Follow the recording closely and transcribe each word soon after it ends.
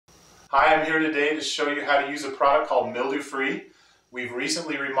Hi, I'm here today to show you how to use a product called MildewFree. We've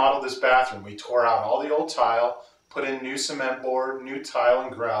recently remodeled this bathroom. We tore out all the old tile, put in new cement board, new tile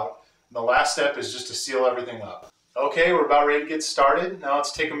and grout. And the last step is just to seal everything up. Okay, we're about ready to get started. Now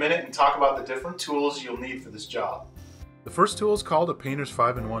let's take a minute and talk about the different tools you'll need for this job. The first tool is called a painter's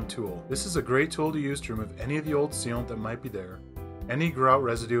 5-in-1 tool. This is a great tool to use to remove any of the old sealant that might be there, any grout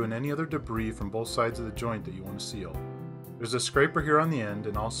residue, and any other debris from both sides of the joint that you want to seal. There's a scraper here on the end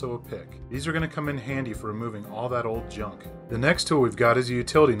and also a pick. These are going to come in handy for removing all that old junk. The next tool we've got is a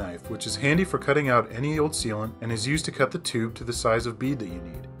utility knife, which is handy for cutting out any old sealant and is used to cut the tube to the size of bead that you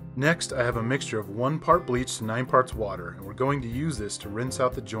need. Next, I have a mixture of 1 part bleach to 9 parts water, and we're going to use this to rinse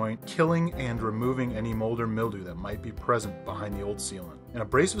out the joint, killing and removing any mold or mildew that might be present behind the old sealant. An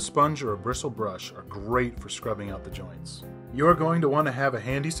abrasive sponge or a bristle brush are great for scrubbing out the joints. You are going to want to have a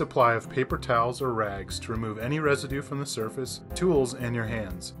handy supply of paper towels or rags to remove any residue from the surface, tools, and your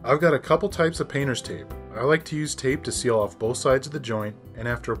hands. I've got a couple types of painter's tape. I like to use tape to seal off both sides of the joint, and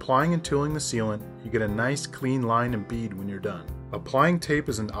after applying and tooling the sealant, you get a nice clean line and bead when you're done. Applying tape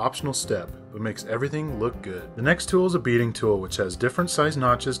is an optional step, but makes everything look good. The next tool is a beading tool, which has different size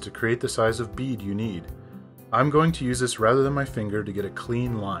notches to create the size of bead you need. I'm going to use this rather than my finger to get a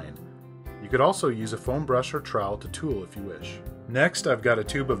clean line. You could also use a foam brush or trowel to tool if you wish. Next, I've got a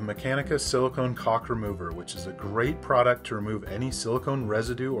tube of Mechanica silicone caulk remover, which is a great product to remove any silicone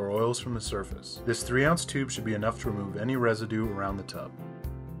residue or oils from the surface. This 3-ounce tube should be enough to remove any residue around the tub.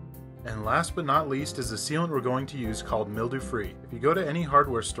 And last but not least is the sealant we're going to use called MildewFree. If you go to any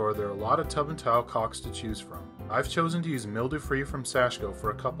hardware store, there are a lot of tub and tile caulks to choose from. I've chosen to use MildewFree from Sashco for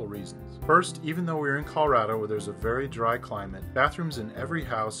a couple reasons. First, even though we're in Colorado where there's a very dry climate, bathrooms in every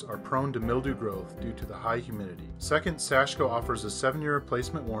house are prone to mildew growth due to the high humidity. Second, Sashco offers a 7-year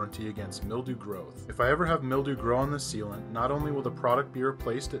replacement warranty against mildew growth. If I ever have mildew grow on the sealant, not only will the product be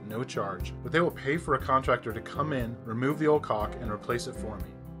replaced at no charge, but they will pay for a contractor to come in, remove the old caulk, and replace it for me.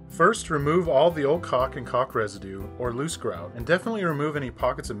 First, remove all the old caulk and caulk residue, or loose grout, and definitely remove any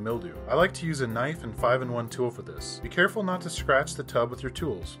pockets of mildew. I like to use a knife and 5-in-1 tool for this. Be careful not to scratch the tub with your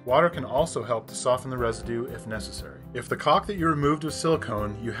tools. Water can also help to soften the residue if necessary. If the caulk that you removed was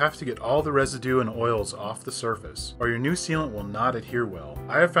silicone, you have to get all the residue and oils off the surface, or your new sealant will not adhere well.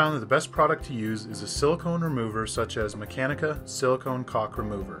 I have found that the best product to use is a silicone remover such as Mechanica Silicone Caulk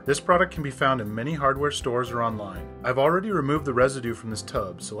Remover. This product can be found in many hardware stores or online. I've already removed the residue from this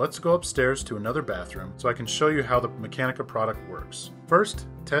tub, so let's go upstairs to another bathroom so I can show you how the Mechanica product works. First,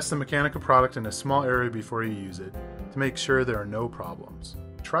 test the Mechanica product in a small area before you use it to make sure there are no problems.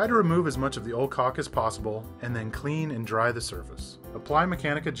 Try to remove as much of the old caulk as possible and then clean and dry the surface. Apply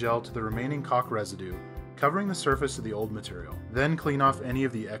Mechanica gel to the remaining caulk residue, covering the surface of the old material. Then clean off any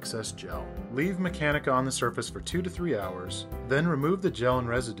of the excess gel. Leave Mechanica on the surface for 2 to 3 hours, then remove the gel and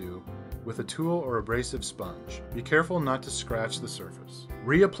residue with a tool or abrasive sponge. Be careful not to scratch the surface.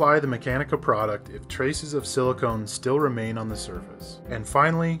 Reapply the Mechanica product if traces of silicone still remain on the surface. And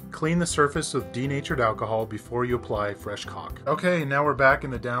finally, clean the surface with denatured alcohol before you apply fresh caulk. Okay, now we're back in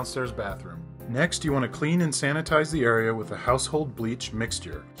the downstairs bathroom. Next, you want to clean and sanitize the area with a household bleach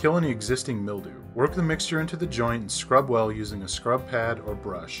mixture. Kill any existing mildew. Work the mixture into the joint and scrub well using a scrub pad or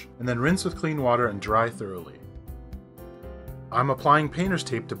brush, and then rinse with clean water and dry thoroughly. I'm applying painter's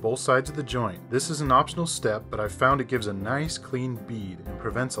tape to both sides of the joint. This is an optional step, but I've found it gives a nice clean bead and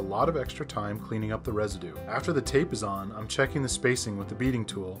prevents a lot of extra time cleaning up the residue. After the tape is on, I'm checking the spacing with the beading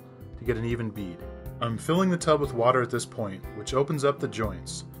tool to get an even bead. I'm filling the tub with water at this point, which opens up the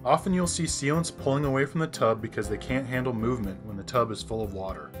joints. Often you'll see sealants pulling away from the tub because they can't handle movement when the tub is full of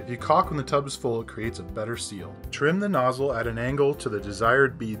water. If you caulk when the tub is full, it creates a better seal. Trim the nozzle at an angle to the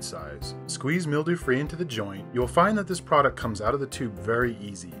desired bead size. Squeeze MildewFree into the joint. You'll find that this product comes out of the tube very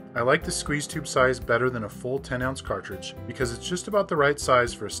easy. I like the squeeze tube size better than a full 10-ounce cartridge because it's just about the right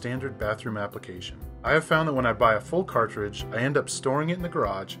size for a standard bathroom application. I have found that when I buy a full cartridge, I end up storing it in the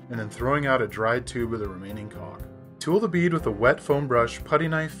garage and then throwing out a dried tube of the remaining caulk. Tool the bead with a wet foam brush, putty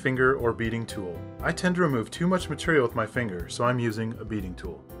knife, finger, or beading tool. I tend to remove too much material with my finger, so I'm using a beading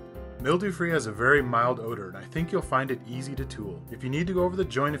tool. MildewFree has a very mild odor, and I think you'll find it easy to tool. If you need to go over the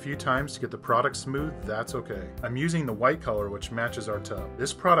joint a few times to get the product smooth, that's okay. I'm using the white color, which matches our tub.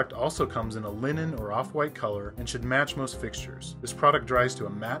 This product also comes in a linen or off-white color and should match most fixtures. This product dries to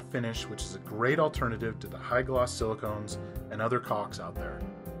a matte finish, which is a great alternative to the high-gloss silicones and other caulks out there.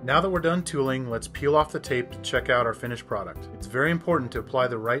 Now that we're done tooling, let's peel off the tape to check out our finished product. It's very important to apply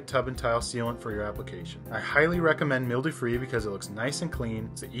the right tub and tile sealant for your application. I highly recommend MildewFree because it looks nice and clean,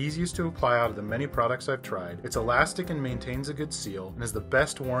 it's the easiest to apply out of the many products I've tried, it's elastic and maintains a good seal, and is the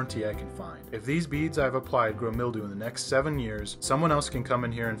best warranty I can find. If these beads I've applied grow mildew in the next 7 years, someone else can come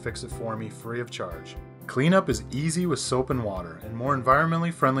in here and fix it for me free of charge. Cleanup is easy with soap and water, and more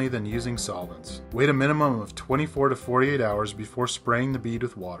environmentally friendly than using solvents. Wait a minimum of 24 to 48 hours before spraying the bead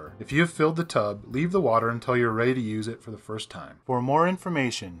with water. If you have filled the tub, leave the water until you're ready to use it for the first time. For more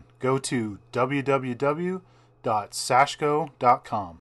information, go to www.sashco.com.